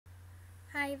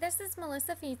Hi, this is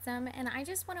Melissa Feetsum, and I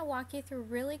just want to walk you through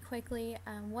really quickly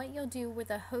what you'll do with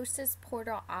the Hostess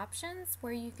portal options,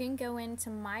 where you can go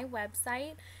into my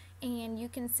website and you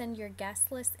can send your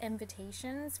guest list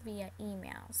invitations via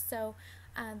email. So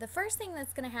the first thing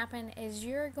that's going to happen is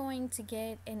you're going to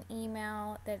get an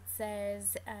email that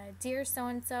says, Dear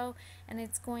so-and-so, and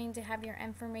it's going to have your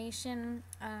information,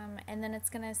 and then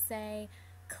it's going to say,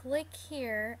 click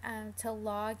here to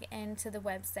log into the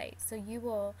website. So you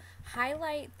will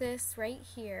highlight this right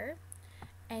here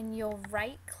and you'll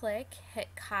right click, hit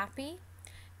copy,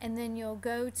 and then you'll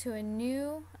go to a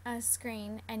new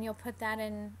screen and you'll put that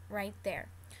in right there.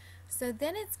 So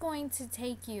then it's going to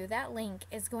take you, that link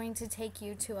is going to take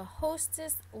you to a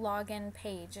Hostess login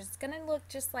page. It's going to look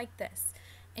just like this.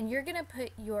 And you're going to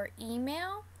put your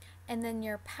email and then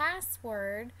your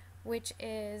password, which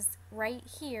is right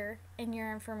here, in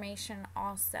your information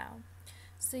also.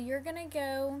 So you're going to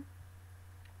go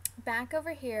back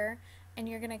over here and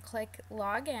you're going to click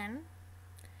login,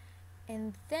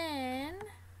 and then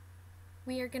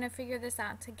we are going to figure this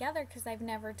out together because I've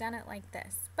never done it like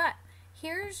this. But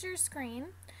here's your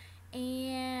screen,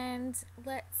 and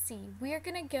let's see, we are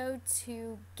going to go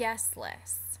to guest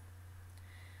lists.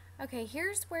 Okay,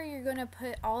 here's where you're going to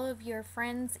put all of your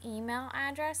friends' email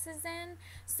addresses in.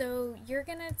 So you're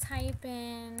going to type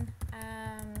in,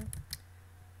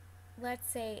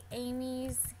 let's say,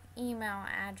 Amy's email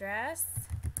address.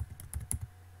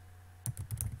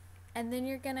 And then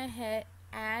you're going to hit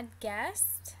Add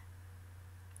Guest.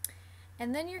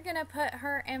 And then you're going to put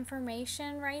her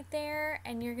information right there,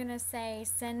 and you're going to say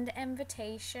Send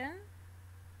Invitation.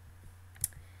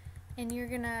 And you're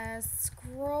going to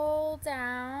scroll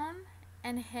down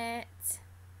and hit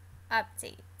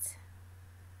Update.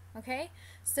 Okay,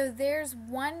 so there's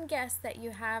one guest that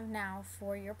you have now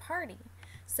for your party.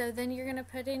 So then you're going to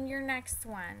put in your next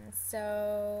one.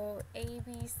 So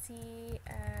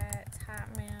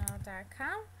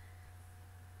abc@hotmail.com.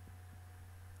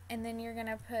 And then you're going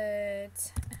to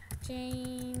put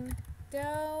Jane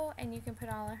Doe, and you can put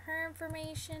all of her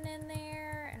information in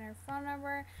there and her phone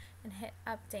number and hit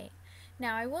update.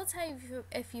 Now I will tell you,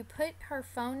 if you put her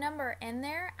phone number in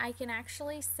there, I can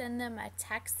actually send them a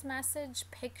text message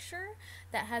picture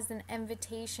that has an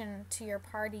invitation to your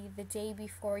party the day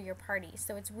before your party.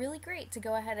 So it's really great to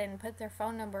go ahead and put their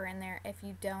phone number in there if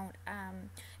you don't,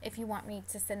 if you want me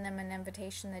to send them an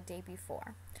invitation the day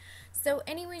before. So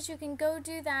anyways, you can go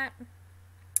do that,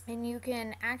 and you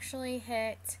can actually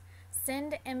hit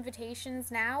send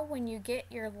invitations now when you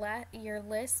get your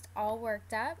list all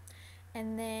worked up,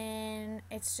 and then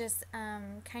it's just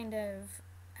kind of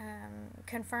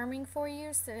confirming for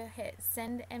you. So hit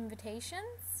send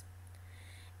invitations,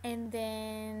 and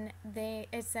then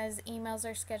it says emails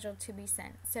are scheduled to be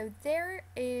sent. So there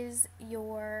is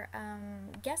your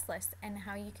guest list and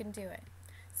how you can do it.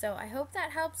 So I hope that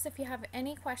helps. If you have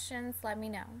any questions, let me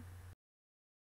know.